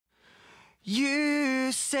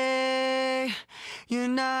You say you're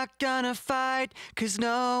not gonna fight, 'cause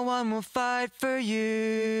no one will fight for you.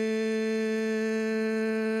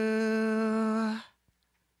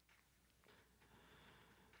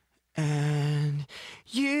 And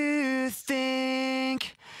you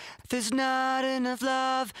think there's not enough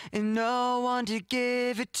love and no one to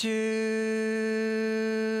give it to.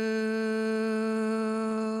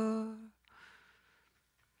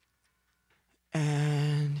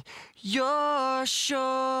 And you're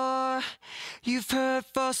sure you've hurt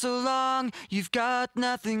for so long, you've got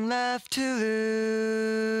nothing left to lose.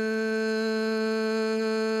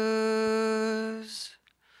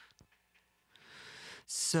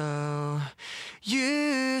 So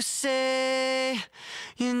you say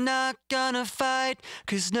you're not gonna fight,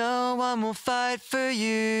 'cause no one will fight for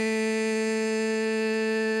you.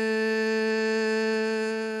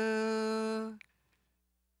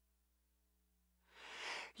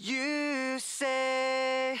 You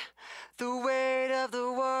say the weight of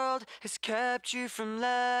the world has kept you from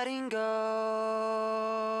letting go.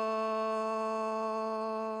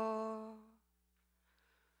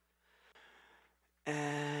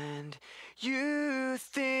 And you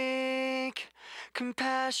think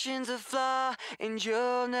compassion's a flaw and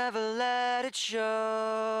you'll never let it show.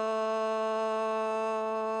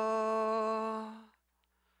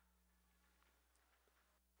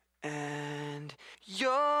 And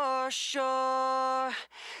you're sure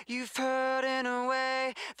you've hurt in a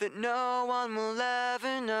way that no one will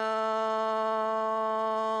ever know.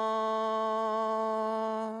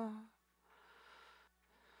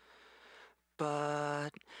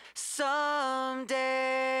 But someday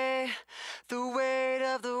the weight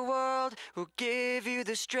of the world will give you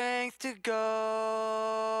the strength to go.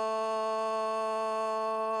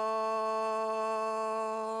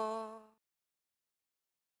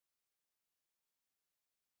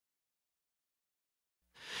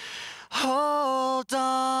 Hold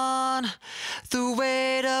on, the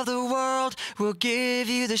weight of the world will give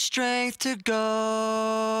you the strength to go.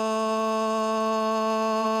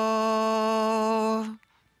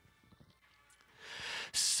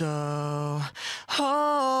 So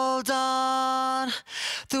hold on,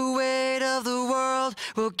 the weight of the world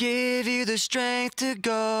will give you the strength to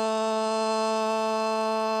go.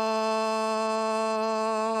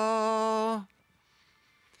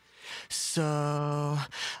 So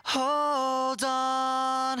hold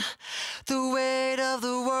on, the weight of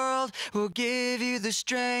the world will give you the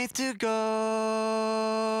strength to go.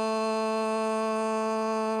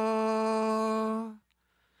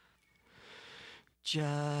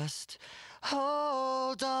 Just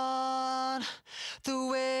hold on, the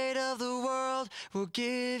weight of the world will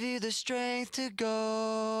give you the strength to go.